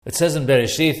It says in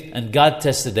Bereshith, and God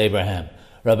tested Abraham.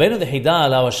 Rabbeinu the Hida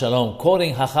alav shalom,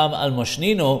 quoting Hacham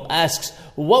al-Moshnino, asks,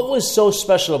 what was so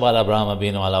special about Abraham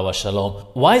Abinu alav shalom?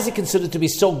 Why is he considered to be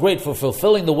so great for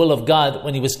fulfilling the will of God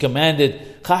when he was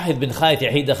commanded, Chahid bin Chayt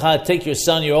Yahid Achad, take your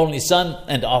son, your only son,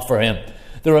 and offer him?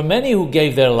 There are many who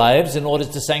gave their lives in order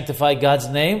to sanctify God's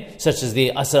name, such as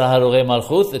the Asar Harurei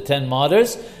Malchut, the 10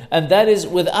 martyrs, and that is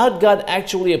without God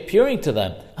actually appearing to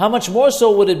them. How much more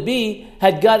so would it be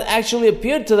had God actually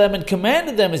appeared to them and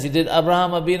commanded them as he did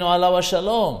Abraham Abinu alav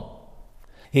shalom?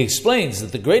 He explains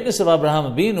that the greatness of Abraham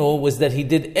Abinu was that he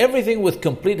did everything with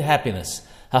complete happiness.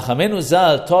 Hachamenu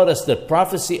Zal taught us that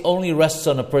prophecy only rests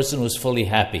on a person who is fully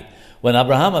happy. When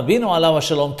Abraham Abinu alav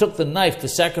shalom took the knife to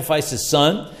sacrifice his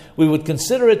son, we would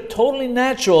consider it totally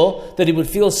natural that he would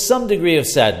feel some degree of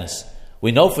sadness.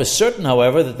 We know for certain,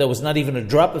 however, that there was not even a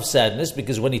drop of sadness,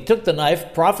 because when he took the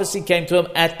knife, prophecy came to him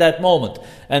at that moment.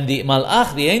 And the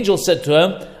Malach, the angel, said to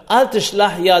him, Al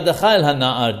tishlach yadacha el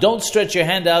hana'ar, don't stretch your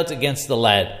hand out against the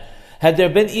lad. Had there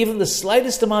been even the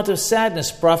slightest amount of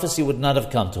sadness, prophecy would not have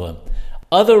come to him.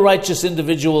 Other righteous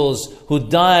individuals who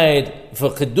died for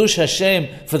Chiddush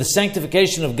Hashem, for the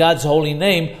sanctification of God's holy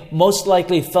name, most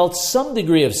likely felt some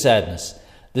degree of sadness.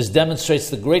 This demonstrates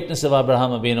the greatness of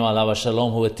Abraham Abinu alav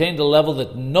shalom, who attained a level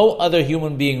that no other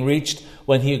human being reached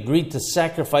when he agreed to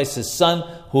sacrifice his son,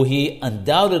 who he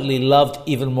undoubtedly loved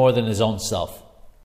even more than his own self.